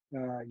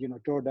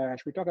DoorDash,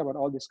 we talk about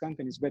all these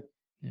companies, but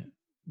Yeah.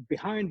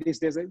 behind this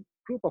there's a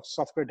group of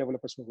software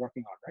developers who are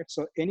working on, right?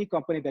 So any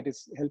company that is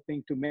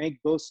helping to make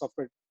those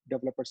software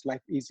developers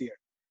life easier,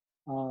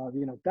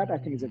 that I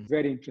think is a Mm,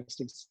 very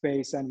interesting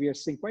space, and we are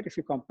seeing quite a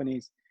few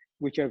companies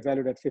which are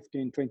valued at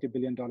 15, $20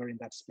 billion in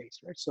that space,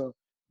 right? So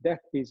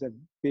that is a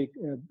big,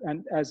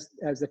 and as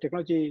the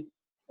technology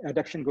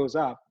adoption goes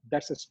up,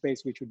 that's a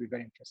space which would be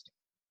very interesting.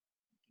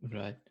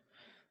 right.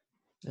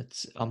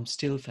 That's I'm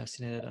still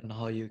fascinated on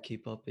how you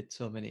keep up with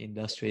so many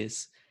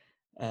industries.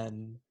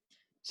 And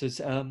so it's,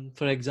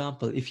 for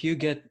example, if you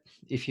get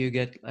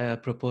a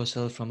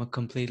proposal from a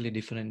completely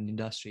different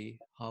industry,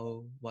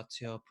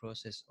 what's your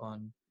process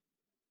on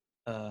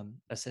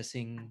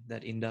assessing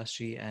that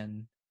industry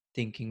and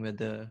thinking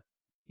whether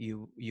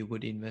you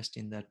would invest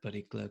in that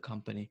particular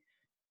company?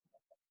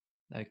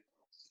 Like,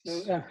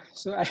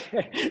 So,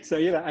 s- so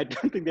I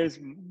don't think there's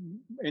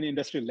any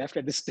industry left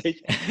at this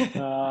stage,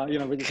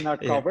 which is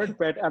not yeah, covered.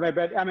 But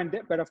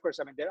of course,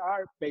 I mean, there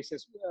are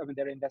places. I mean,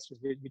 there are industries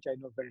which I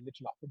know very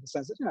little of, in the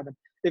sense that, but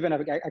even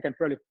I can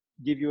probably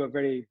give you a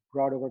very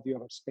broad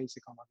overview of space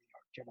economy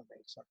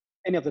genomics or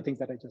any of the things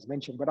that I just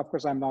mentioned. But of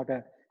course, I'm not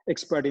an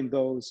expert in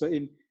those. So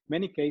in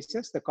many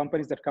cases, the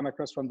companies that come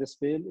across from this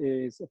field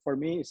is, for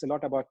me, it's a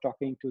lot about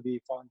talking to the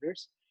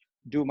founders,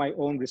 do my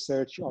own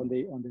research on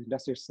the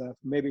industry itself,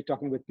 maybe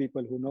talking with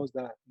people who knows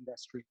the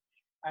industry,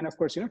 and of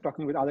course,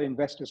 talking with other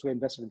investors who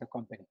invested in the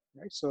company,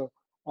 right? So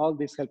all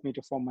this helped me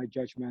to form my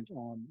judgment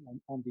on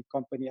the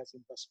company as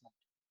investment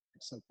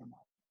itself or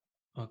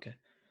not. Okay.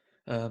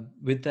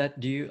 With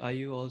that, are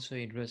you also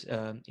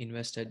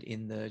invested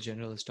in the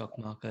general stock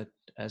market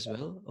as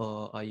well,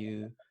 or are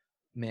you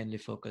mainly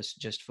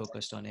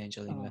focused on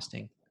angel Uh,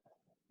 investing?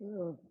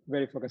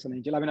 very focused on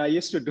angel. I mean, I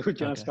used to do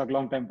general Okay. stock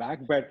long time back,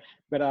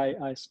 but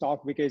I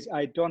stopped because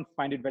I don't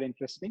find it very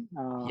interesting.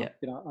 Yeah.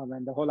 I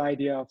mean, the whole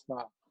idea of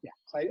yeah,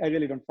 so I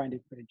really don't find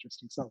it very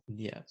interesting.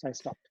 Yeah. So I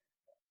stopped.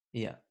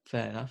 Yeah.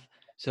 Fair enough.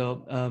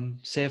 So,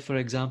 say for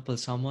example,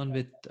 someone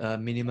with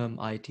minimum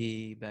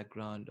IT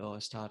background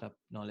or startup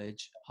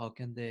knowledge, how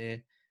can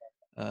they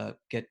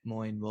get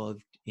more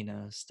involved in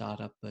a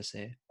startup per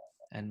se,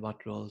 and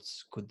what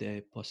roles could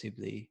they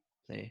possibly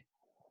play?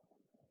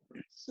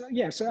 So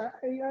yeah, so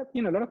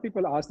a lot of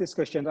people ask this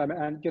question,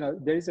 and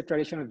there is a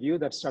traditional view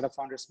that startup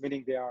founders,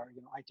 meaning they are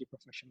IT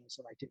professionals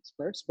or IT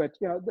experts, but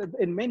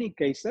in many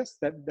cases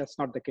that's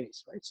not the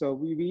case, right? So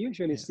we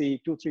usually Yeah.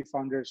 see two, three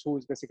founders who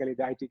is basically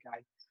the IT guy,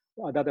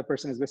 the other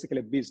person is basically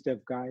a biz dev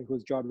guy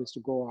whose job is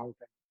to go out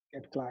and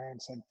get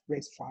clients and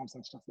raise funds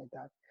and stuff like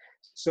that.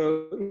 So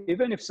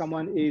even if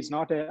someone is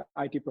not a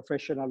IT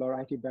professional or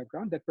IT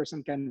background, that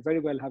person can very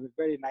well have a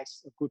very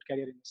nice, good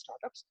career in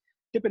startups,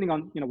 depending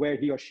on where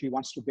he or she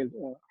wants to build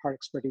her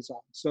expertise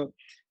on. So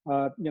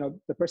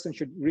the person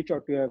should reach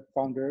out to a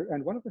founder.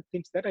 And one of the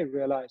things that I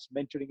realized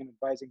mentoring and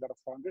advising a lot of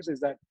founders is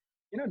that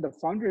the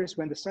founders,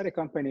 when they start a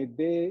company,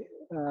 they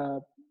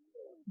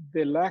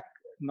lack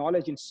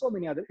knowledge in so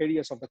many other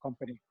areas of the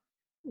company,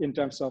 in Yeah.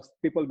 terms of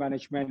people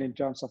management, in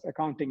terms of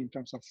accounting, in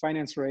terms of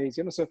finance raise.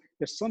 So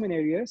there's so many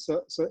areas.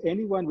 So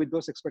anyone with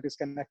those expertise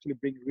can actually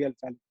bring real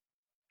value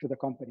to the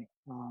company.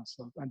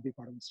 And be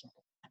part of the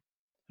startup.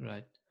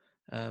 Right.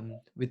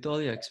 With all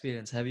your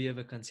experience, have you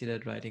ever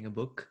considered writing a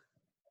book?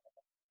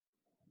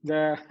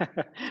 The,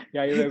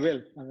 yeah, I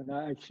will. I mean,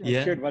 I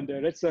Yeah, should one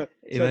day. Right? So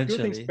two things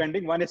eventually.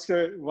 pending. One is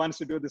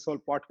to do this whole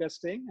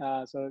podcast thing.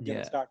 So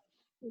Yeah, start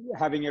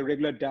having a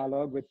regular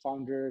dialogue with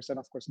founders, and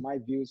of course my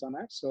views on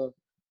it. So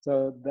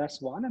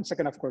that's one. And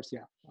second, of course,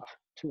 yeah,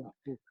 to a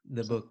book.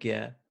 the So book.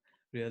 Yeah,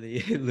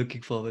 really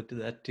looking forward to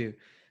that too.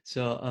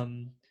 So,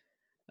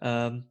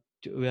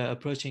 we are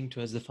approaching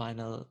towards the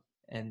final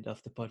end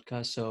of the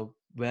podcast. So,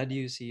 where do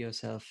you see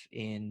yourself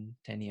in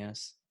 10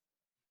 years?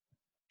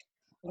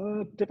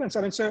 Depends.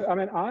 I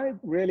mean, I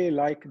really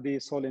like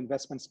this whole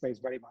investment space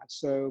very much.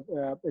 So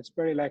it's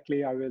very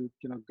likely I will,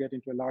 get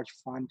into a large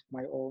fund,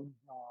 my own.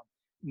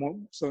 More,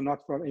 so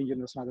not from angel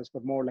investors and others,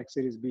 but more like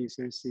Series B,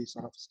 Series C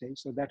sort of stage.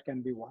 So that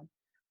can be one.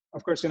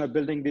 Of course,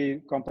 building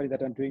the company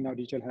that I'm doing now,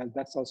 digital health,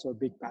 that's also a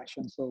big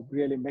passion. So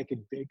really make it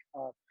big.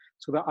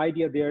 So the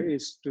idea there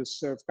is to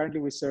serve. Currently,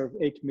 we serve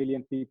 8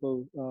 million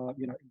people,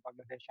 in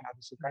Bangladesh and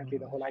others. So All currently,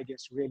 the right. whole idea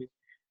is to really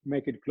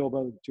make it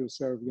global to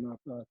serve,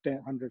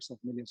 hundreds of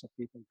millions of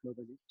people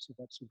globally. So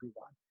that should be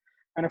one.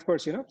 And of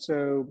course,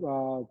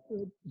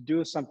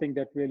 do something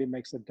that really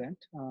makes a dent,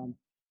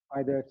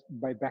 either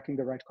by backing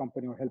the right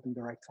company or helping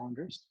the right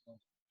founders. So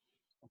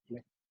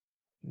hopefully,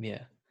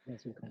 Yeah.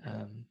 that's will come to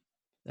that. Um,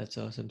 that's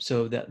awesome.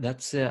 So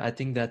that's I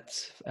think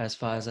that's, as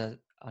far as I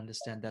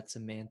understand, that's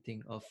the main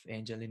thing of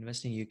angel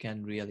investing. You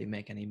can really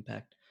make an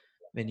impact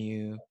when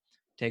you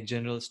take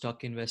general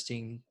stock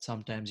investing.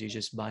 Sometimes you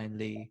just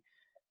blindly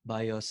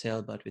buy or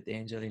sell, but with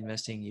angel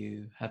investing,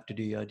 you have to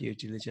do your due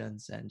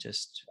diligence and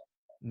just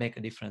make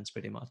a difference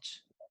pretty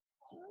much.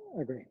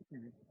 Agree.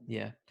 Agree.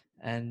 Yeah.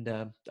 And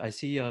I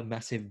see your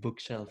massive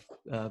bookshelf.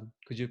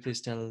 Could you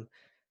please tell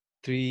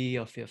three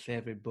of your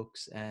favorite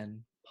books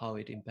and how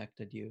it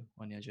impacted you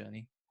on your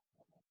journey?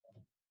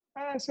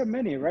 So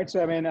many, right?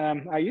 So I mean,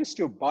 I used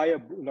to buy a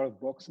lot of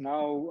books.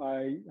 Now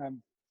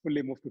I'm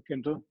fully moved to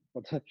Kindle.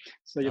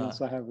 So Ah,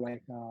 so I have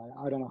like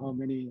I don't know how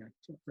many,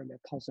 probably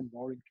 1,000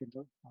 more in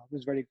Kindle.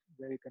 Which is very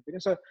very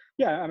convenient. So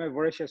yeah, I'm a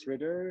voracious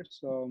reader.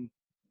 So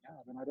yeah,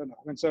 I mean, I don't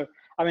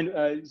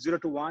know. Zero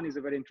to One is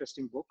a very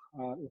interesting book.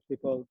 If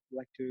people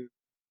like to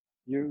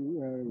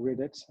read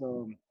it,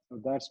 so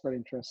that's very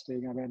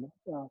interesting.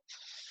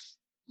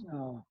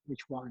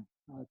 Which one?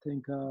 I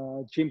think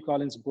Jim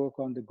Collins' book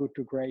on the good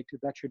to great.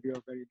 That should be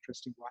a very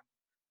interesting one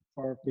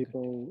for good.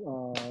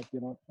 people.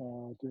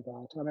 Do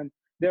that. I mean,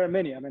 there are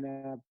many.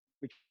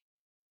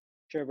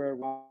 Whichever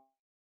one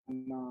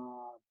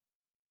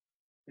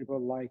people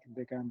like,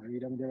 they can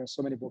read. I mean, there are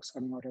so many books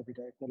coming out every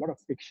day. There are a lot of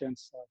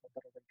fictions that are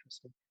very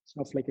interesting.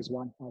 Snowflake is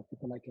one.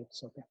 People like it.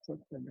 So yeah, so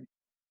there are many.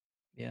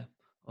 Yeah,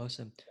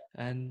 awesome.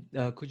 And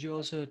could you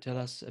also tell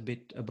us a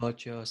bit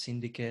about your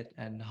syndicate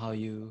and how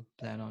you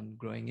plan on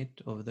growing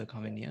it over the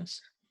coming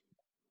years?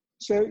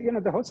 So,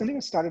 the whole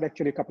syndicate started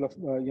actually a couple of,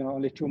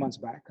 only 2 months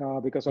back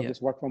because of Yeah,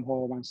 this work from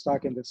home. I'm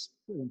stuck in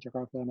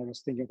Jakarta, and I was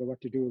thinking about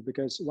what to do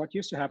because what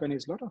used to happen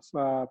is a lot of,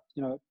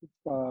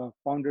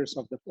 founders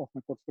of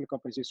my portfolio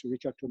companies used to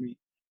reach out to me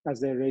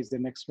as they raise their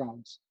next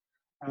rounds.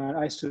 And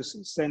I used to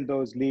send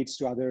those leads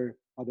to other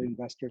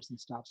investors and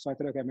stuff. So I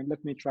thought, okay,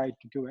 let me try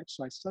to do it.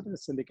 So I started a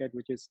syndicate,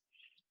 which is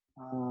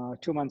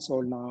 2 months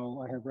old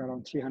now. I have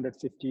around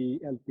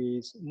 350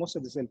 LPs. Most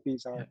of these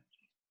LPs yeah, are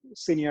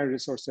senior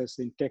resources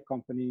in tech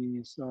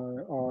companies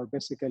or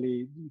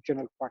basically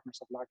general partners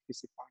of large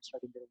VC funds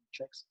writing their own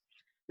checks.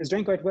 It's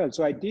doing quite well.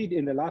 So I did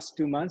in the last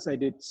 2 months, I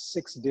did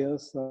 6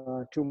 deals.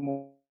 Two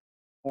more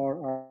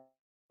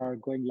are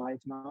going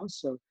live now.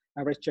 So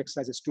average check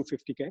size is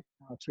 250K,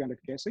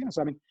 300K. So,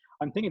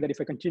 I'm thinking that if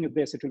I continue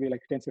this, it will be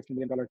like $10-15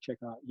 million check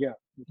a year,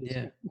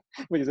 yeah.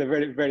 which is a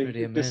very, very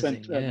Pretty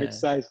decent amazing. Yeah,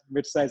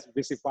 mid-size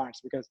VC funds.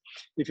 Because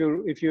if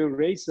you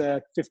raise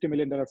a $50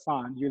 million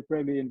fund, you'll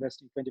probably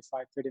invest in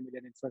 25, 30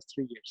 million in first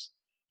 3 years,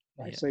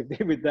 right? yeah, So if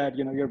they, with that,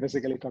 you're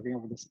basically talking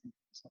about this thing.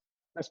 So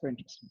that's very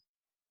interesting.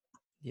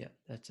 yeah.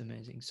 That's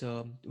amazing.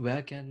 So,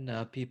 where can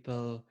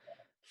people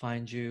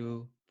find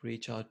you,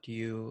 reach out to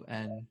you,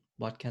 and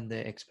what can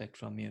they expect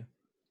from you?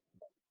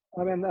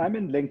 I'm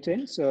in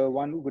LinkedIn, so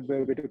one would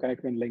be to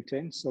connect me in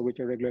LinkedIn, so which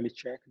I regularly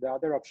check. The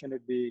other option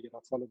would be,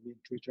 follow me on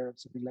Twitter or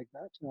something like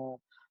that.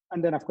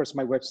 And then, of course,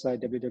 my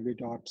website,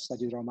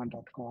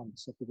 www.sajidrahman.com,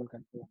 so people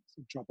can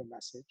drop a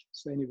message.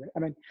 So anyway,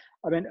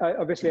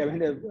 obviously,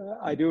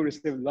 I do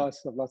receive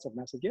lots of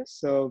messages.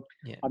 So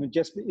Yeah,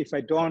 just if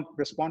I don't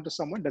respond to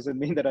someone, doesn't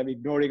mean that I'm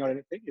ignoring or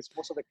anything. It's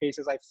most of the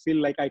cases I feel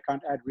like I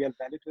can't add real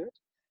value to it.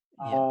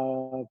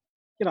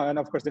 yeah, And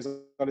of course, there's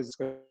always this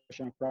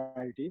question of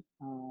priority.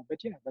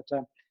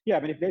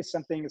 If there's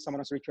something someone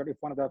wants to reach out, if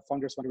one of the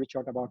founders want to reach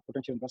out about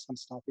potential investment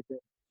stuff, if they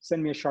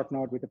send me a short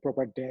note with the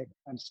proper deck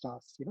and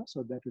stuff, so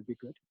that would be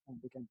good, and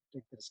we can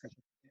take the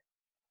discussion.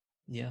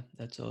 yeah.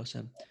 That's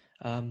awesome.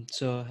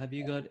 So, have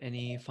you got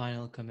any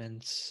final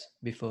comments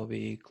before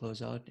we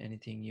close out?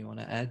 Anything you want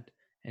to add?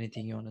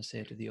 Anything you want to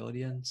say to the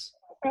audience?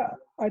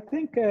 I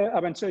think,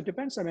 so it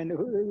depends.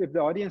 If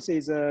the audience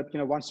is,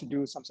 wants to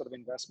do some sort of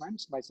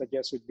investments, my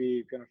suggest would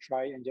be,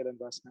 try angel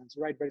investments,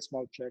 write very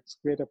small checks,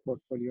 create a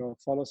portfolio,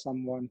 follow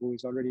someone who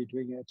is already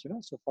doing it,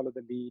 so follow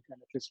the lead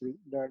and at least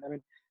learn.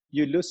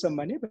 You lose some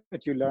money,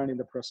 but you learn in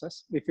the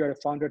process. If you're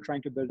a founder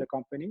trying to build a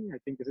company, I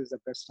think this is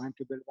the best time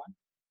to build one.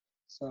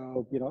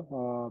 So,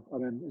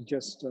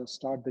 just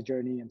start the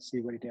journey and see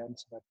where it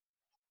ends. But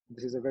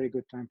this is a very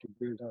good time to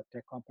build a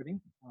tech company.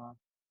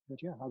 But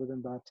yeah, other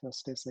than that,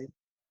 stay safe.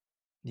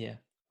 Yeah,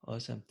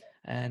 awesome.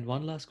 And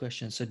one last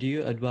question. Do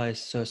you advise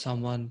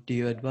someone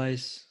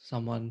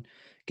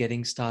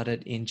getting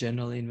started in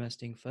general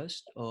investing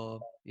first, or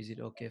is it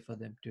okay for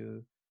them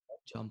to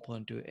jump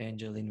onto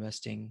angel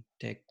investing,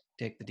 take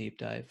the deep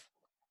dive?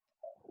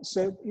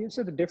 So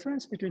the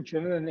difference between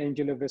general and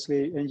angel,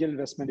 obviously, angel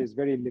investment is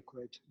very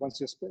liquid. Once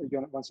you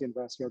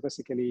invest, you're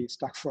basically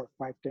stuck for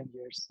 5-10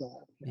 years,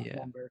 Yeah.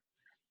 longer.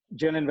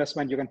 General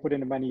investment, you can put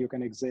in the money, you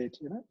can exit.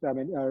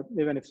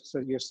 Even if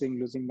you're seeing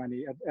losing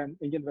money, and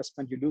angel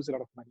investment, you lose a lot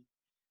of money.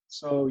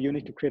 So you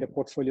need to create a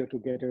portfolio to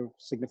get a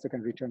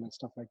significant return and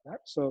stuff like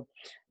that. So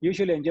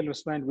usually angel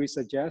investment, we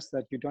suggest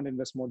that you don't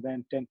invest more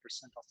than 10%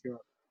 of your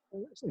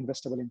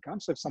investable income.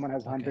 So if someone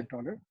has Okay.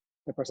 $100,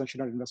 the person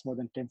should not invest more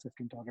than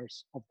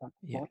 $10-15 of that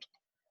Yeah. pot.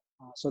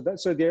 So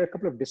there are a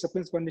couple of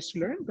disciplines one needs to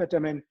learn, but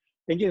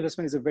angel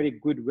investment is a very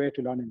good way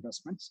to learn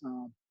investments.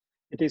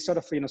 It is sort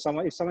of,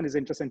 if someone is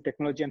interested in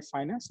technology and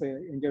finance,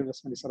 angel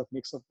investment is sort of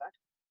mix of that.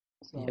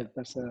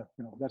 Yeah. So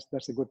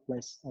that's a good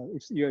place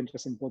if you're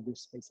interested in both these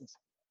spaces.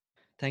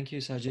 Thank you,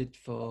 Sajid,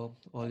 for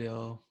all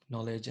your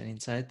knowledge and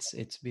insights.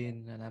 It's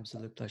been an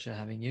absolute pleasure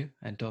having you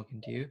and talking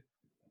to you.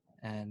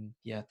 And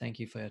yeah, thank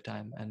you for your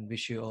time and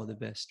wish you all the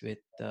best with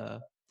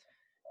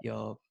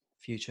your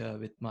future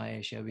with My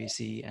Asia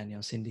VC and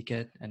your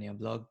syndicate and your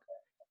blog.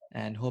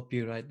 And hope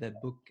you write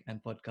that book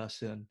and podcast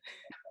soon.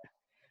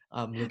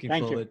 I'm looking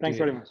Thank you. forward to Thanks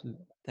very it. much.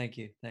 Thank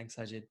you. Thanks,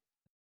 Sajid.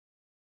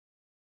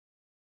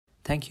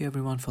 Thank you,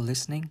 everyone, for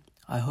listening.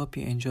 I hope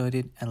you enjoyed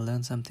it and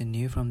learned something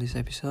new from this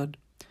episode.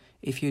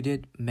 If you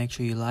did, make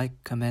sure you like,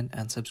 comment,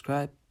 and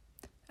subscribe.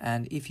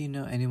 And if you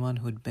know anyone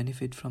who'd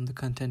benefit from the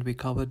content we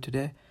covered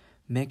today,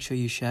 make sure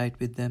you share it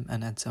with them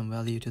and add some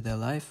value to their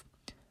life.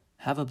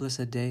 Have a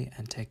blessed day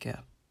and take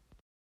care.